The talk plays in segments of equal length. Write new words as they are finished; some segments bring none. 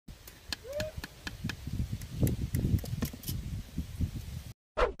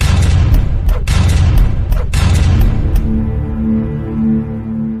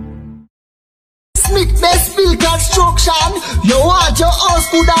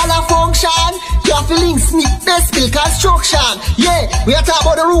good all a function. You have to link Smith Best Build Construction. Yeah, we are talking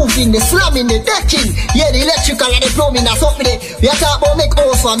about the roofing, the slamming, the decking. Yeah, the electrical and the plumbing, that's up with it. We are talking about make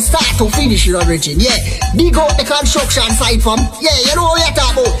house from start to finish in origin. Yeah, dig out the construction site from. Yeah, you know what we are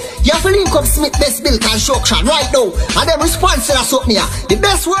talking about. You have to link up Smith Best Build Construction right now. And them response to that something here. The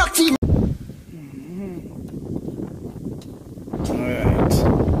best work team. Alright.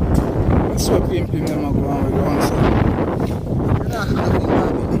 That's what pimping them are going with once.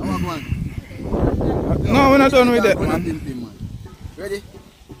 No, we're not done with that, man. Ready?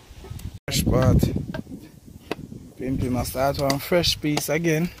 Fresh part. Pimping must start one fresh piece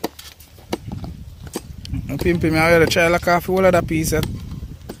again. And pimping, I already try lock off all of that piece in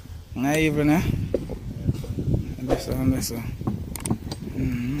the evening, eh? And this one, this one.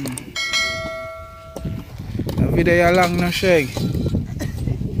 The video long no shake.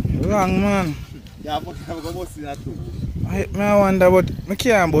 Long, man. Yeah, but I'm going to bust in that too. I wonder, but I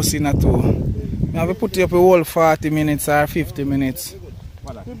can't bust in that too. I have to put it up a whole 40 minutes or 50 minutes.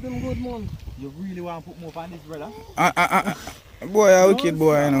 Keep them good, man. You really want to put more on this, brother? Boy, a wicked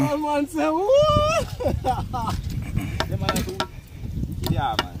boy, you know. Man, say,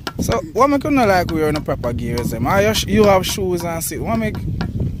 yeah, man. So, what make you not like wearing a proper gears? Them? You have shoes and sit. What make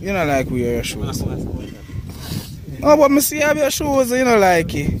you not like wear your shoes? Oh, but me see you have your shoes, you know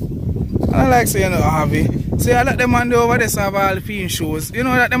like it. I don't like saying you don't have it. See, I let the man do over there have all the fin shoes. You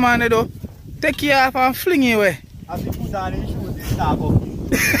know that the man they do? Take you off and fling you away. As you put on the shoes, it's dark up.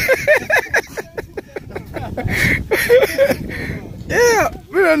 Yeah,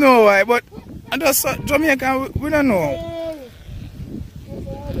 we don't know why, but I just Jamaican, we don't know.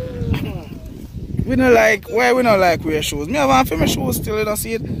 We don't like, why we don't like wear shoes? Me have on for my shoes still, you don't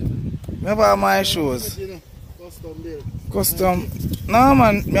see it? Me have on my shoes. Custom. No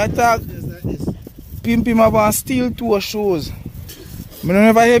man, me talk pimping have on steel toe shoes. Me don't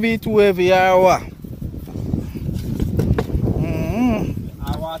never heavy too heavy or what.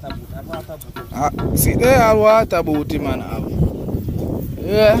 See there are water booty man have.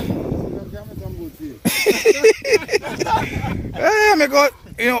 Yeah. Yeah, me go,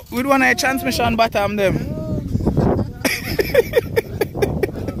 you know, with one eye transmission bottom them.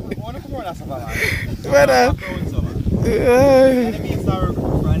 Whether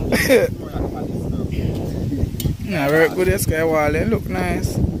yeah, work good this guy wall, they look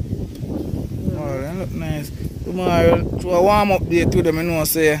nice. Oh, they look nice. Tomorrow to a warm up day to them, you know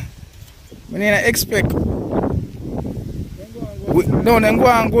say. I need to expect. No, them go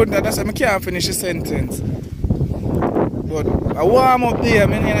on good, that's why I can't finish the sentence. But a warm up day, I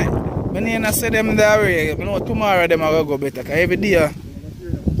need to say them that way. I know tomorrow them are going to go better. Because every day,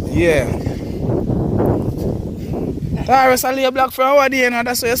 yeah. Taurus, I lay a block for our day, and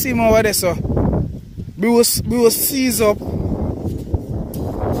that's why you see me over there, so. We will seize up.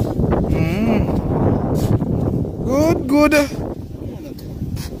 Good, good.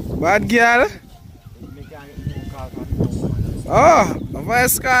 Bad girl. Oh,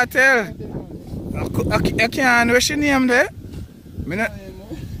 Vice Cartel. I can't, what's your name there?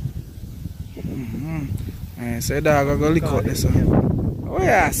 I say dog, I go lick out this one. What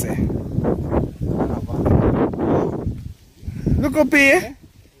you say? Look up here.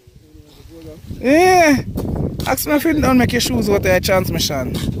 Yeah. Ask me if you don't make your shoes out of your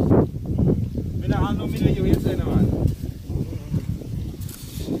transmission.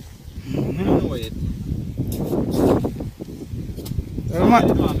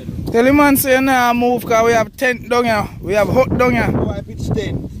 Tell the man say now move because we have tent down here. We have hut down here. Oh, I pitch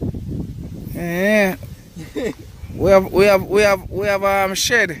tent. Yeah. we have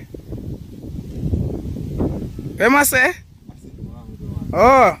shed. What must say?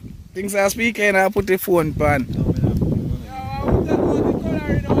 Oh, things are speaking, I put the phone pan.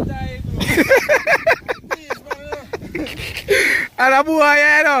 And a boy,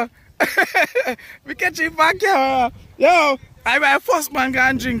 you know. We catch him back here. Yo, I my first man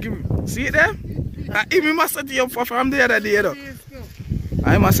can drink him. See it there? He must set you up from the other day though.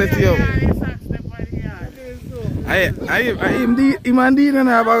 I must set you up. Him and Dino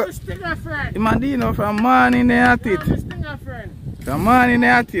have a him and Dino from morning they at it. From morning they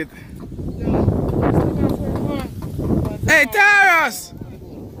at it. Hey Taurus!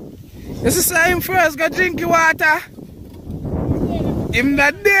 This is him first go drink your water. Him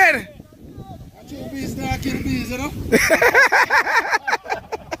not dead. Bees not kill bees, you know?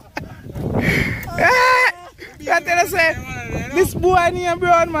 I tell you say, this boy named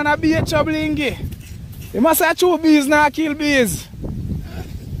Brown man a be a trouble ingy. He must have two bees not kill bees.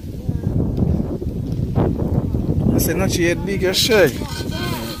 I say not she had bigger shake.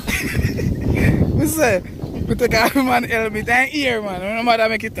 I say, We take off him on helmet. I'm here, man. No matter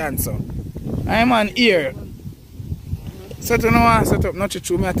make it answer. I'm on here. So to no one set up not to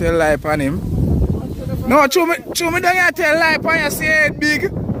chew me I tell lie on him. No, chew me down here tell lie on you say head big.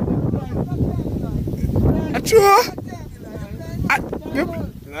 True.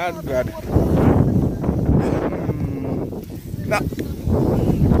 Not God.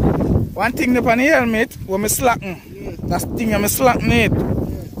 One thing upon the helmet when I slacken. That's the thing I'm slacking it.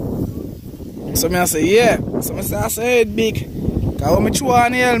 So I say, yeah. So I say head big. Because when I chew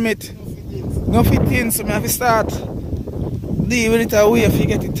on the helmet, no fit in, so I have to start deal with it away if you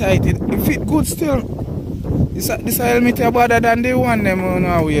get it tight. It fit good still. This helmet is better than the one them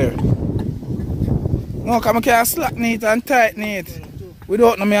now wear. No, because I can't slacken it and tighten it.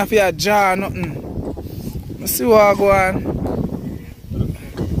 Without no, I have to jar nothing. Let's see what I go on.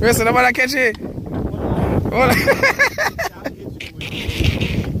 Rest of the ball catch it.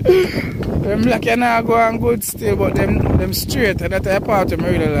 Them black you not go on good still, but them straight, and that's the part I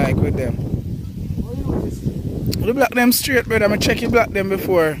really like with them. The black them straight, brother. I check it black them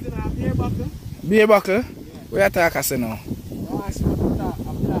before. Beer buckle? Where you talk I say now?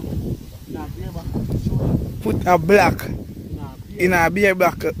 Put a black in a beer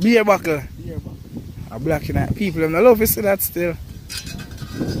buckle. Beer buckle. A black in a people them love to see that still.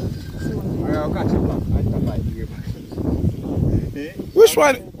 Which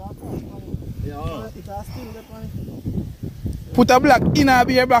one? Put a black in a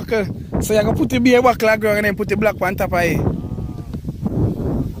beer buckle. So you can put the beer buckle on ground and then put the black on top of it.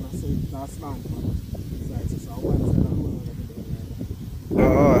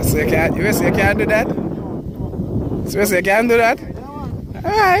 Oh, so you can't do that? So you can't do that?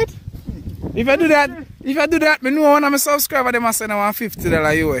 Alright. If I do that, I know one of my subscribers them send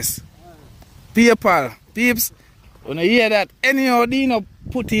 $150 US. PayPal. Peeps. When you hear that, anyhow Dino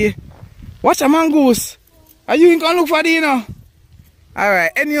put here. Watch a mongoose. Are you going to look for Dino?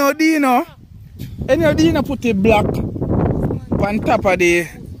 Alright, anyhow Dino put the black on top of the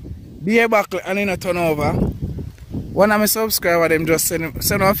beer buckle and then turn over. One of my subscribers them just send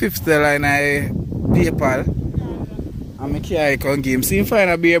 $50 in a PayPal. And I carry can give him. See him find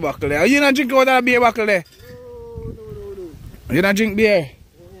a beer buckle there. Are you not drink out of a beer buckle there? No. You not drink beer?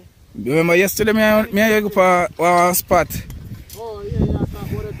 You remember yesterday me go for one spot. Oh yeah, you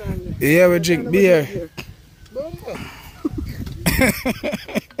talk all the time. Yeah, we drink beer.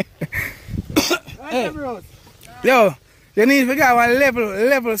 Hey. Yo, you need to get one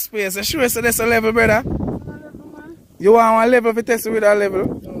level space. You sure so that's a level, brother? You want one level to test it with a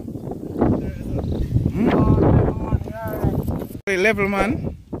level? Level,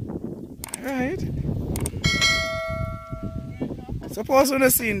 man. Alright. Suppose when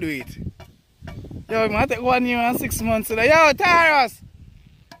the scene do it. Yo, man, take 1 year and 6 months today. Yo, Taros!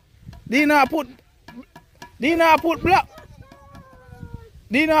 Dino put black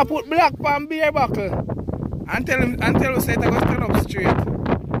on beer buckle. And tell him say it go stand up straight.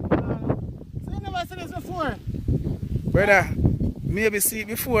 So you never seen this before? Brother, maybe see it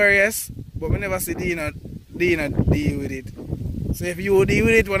before, yes, but we never see Dino deal with it. So if you deal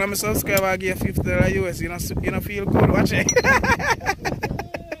with it, when I'm a subscriber, I give $50 US, you know feel good, watch it.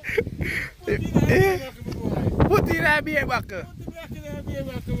 Put it in a beer buckle. Put it back in a beer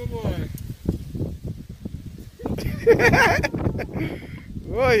buckle, my boy.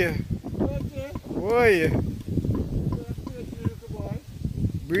 Oh yeah. Oh yeah.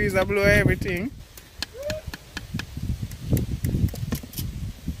 Breeze a blow everything.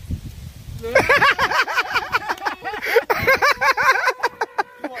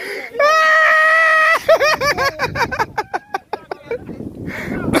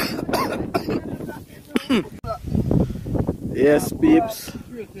 Yes, peeps.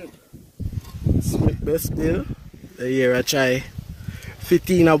 Smith Best Bill. Here I try fit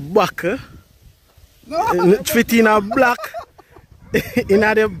in a buckle. Fit in a black in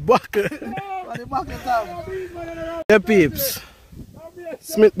a the buckle. Yeah, peeps.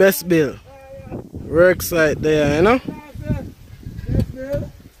 Smith Best Bill. Work site there, you know.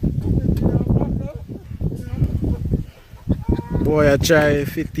 Boy, I try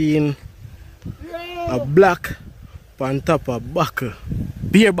fit in a black on top of buckle.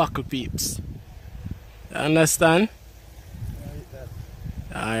 Beer buckle, peeps. You understand?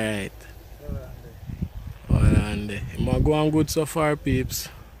 Alright. Hold on there. You might go on good so far, peeps.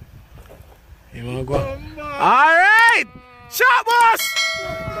 You might go. Alright! Shot boss!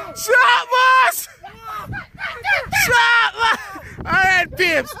 Shot boss! Shot boss! Alright,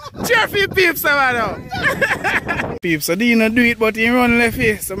 peeps. Cheer for your peeps, now. Peeps, I didn't do it, but he run left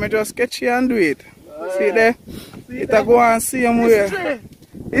here. So I just catch you and do it. See it there? You go and see him where.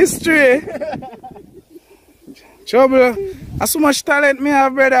 It's straight. Trouble. That's so much talent me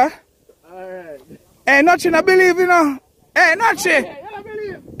have, brother. Alright. Hey, nothing I believe, you know. Hey, nothing.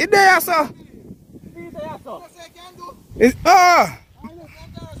 It's there, sir. It's, oh.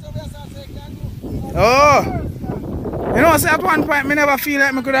 Oh. You know, say at one point, I never feel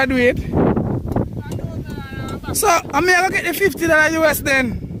like I could have do it. So, I'm going to get the $50 US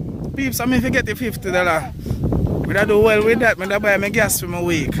then. Peeps, I'm going to get the $50. But I do well with that. I buy my gas for my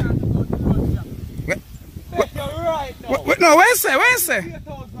week. No, Wednesday.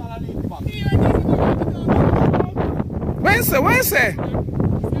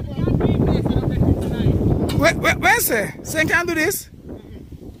 Wednesday. So you can't do this?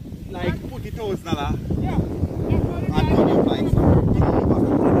 Like $40,000.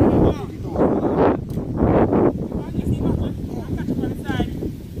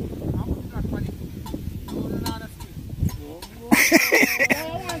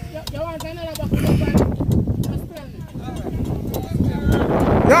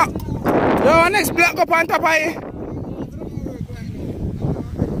 Yeah. Yo, next block up on top of it.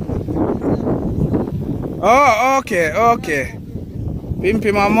 Oh, okay.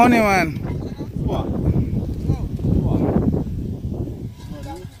 Pimping my money, man.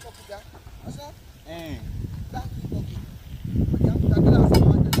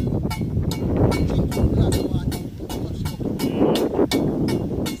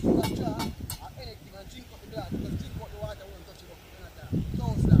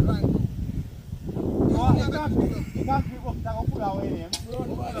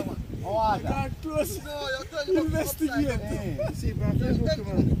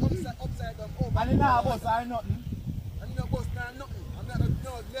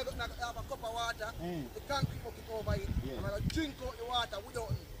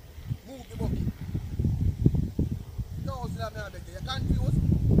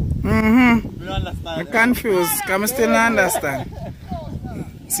 I'm confused, because I still don't understand.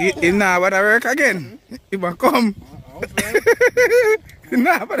 See, it now about to work again. It will come.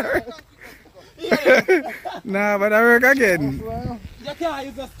 Nah, but work again. You can't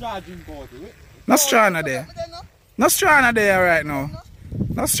use a straw drink water. No straw not there. No straw not there right now.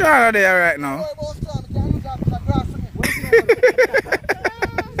 No straw not there right now.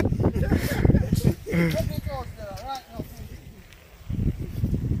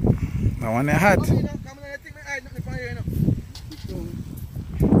 I want a hat.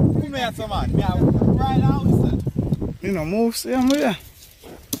 You know, move, see I'm here.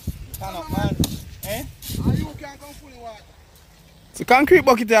 Eh? The concrete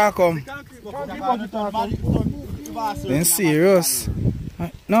bucket here come. Then serious.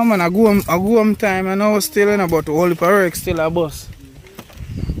 No man, I go home time and I was still in about the whole work still a bus.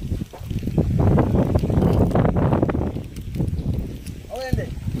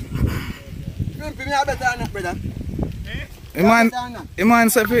 The man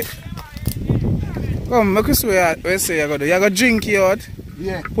said, come, make us where say you go do. You go drink it out.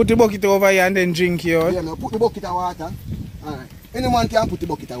 Yeah. Put the bucket over here and then drink it out. Yeah, no, put the bucket of water. Alright. Anyone can put the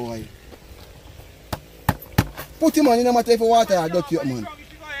bucket of water. Put him on, you no matter if the water or dirty up, man.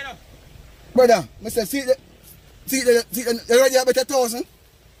 Brother, I say, see the ready a better 1,000?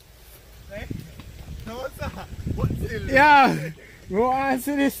 No, sir. What's it? Yeah. Go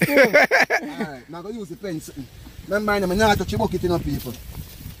answer this too. Alright, I'm going to use the pen. Remember, I'm not touch the bucket in people.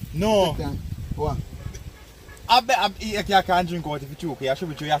 No. What? I bet you can't drink out if you choke. You should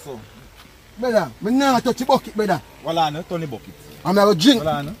be chewing yourself. Brother, I'm not touch the bucket, brother. Well, I know, Tony bucket. I'm going to drink.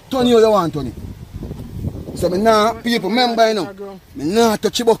 Tony, you want, Tony? So, people, remember, you know, I'm not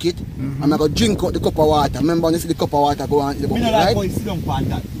touch the bucket. I'm going to drink out the cup of water. Remember, you see the cup of water go on the bucket, right? I sit down on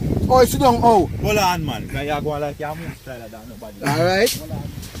that. Oh, sit down, oh. Hold on, man. You're going like you're more style than nobody. Alright?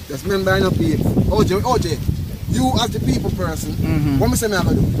 Just remember, you know, people. OJ, you as the people person, what am I saying I'm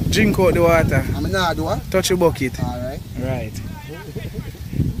going to do? Drink out the water. I'm not do what? Touch the bucket. Alright. Right.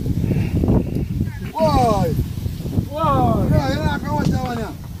 Whoa! Whoa! Yeah, you're not going to watch that one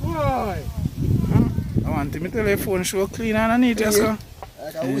now. Why? I want my telephone show clean and neat, so.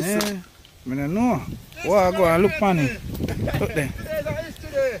 Like a whistle. I don't know. Well, go and look on it. Look there.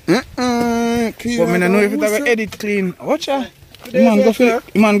 But I don't know if it's going to edit clean. Watch out. The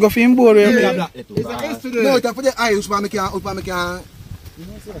man go for him board. No, it's for the eyes, but I can.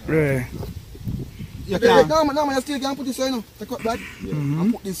 Right. You can't. No, I still can put this on. Take up that.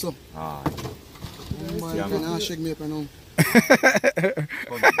 And put this up. Ah. Man, you can't shake me up now.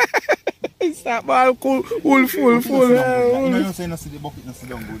 Stop ball full. You don't say no see the bucket, no see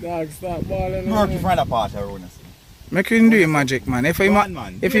down good. Dog, stop balling. Work in front of the part around us. Make him do magic, man. If him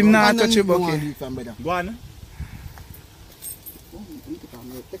not touch the bucket. Go on.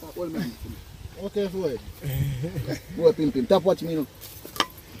 Take up all my Okay, boy. Boy, pim. Tap watch me now.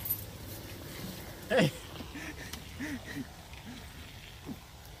 Hey.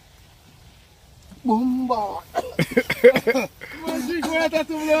 Bomba.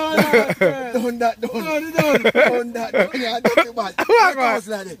 Done that. Yeah, that's too bad.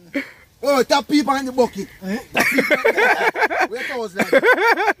 Oh, tap people in the bucket. Where toes like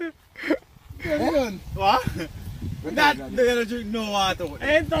What? That they're gonna drink no water.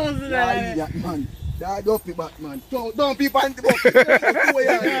 8,000 that man. That don't be back, man. Don't people in the bucket.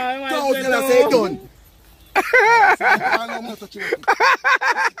 1,000 I say done. I know I'm not touching bucket.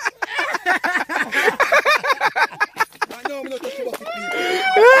 I know I'm not touching bucket,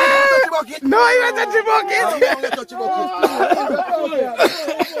 people. No, you not touch the bucket. I'm not touching bucket.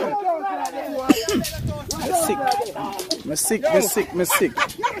 Me sick.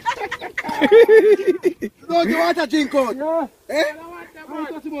 Don't you want to drink out? Eh?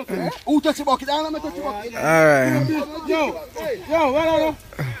 Who touch the bucket? I don't touch the bucket. Alright. Yo, well,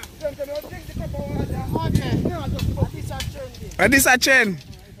 And this a chain.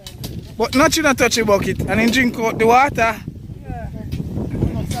 But not you not touch the bucket and then drink out the water.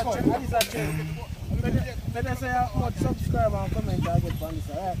 let us say what subscribe and comment I get on this,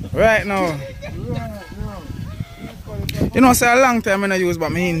 alright? Right now. You know, say a long time I don't use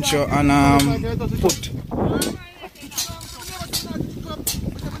but my intro and put.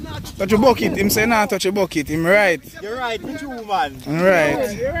 Touch a bucket, him say nah touch a bucket, him right. You're right, me too, man.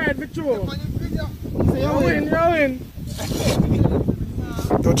 Right. You're right, me too. You win.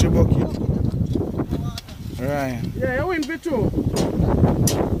 Touch a bucket. Right. Yeah, you win, me too.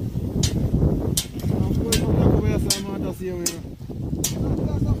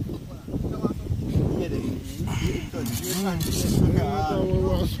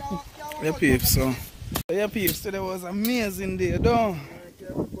 Your peeps, so. Your peeps today was amazing day, though.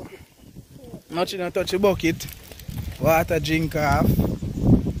 Not you not touch a bucket, water drink off,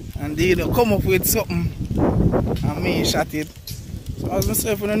 and they come up with something, and me shot it. So as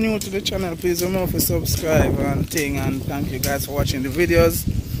myself, when you're new to the channel, please remember to subscribe and thing, and thank you guys for watching the videos.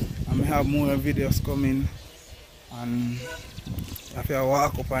 And we have more videos coming, and if you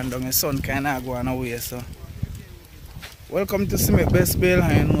walk up and down, the sun kind of going away, so. Welcome to see my best bill,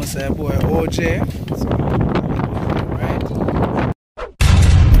 and you know, say boy OJ.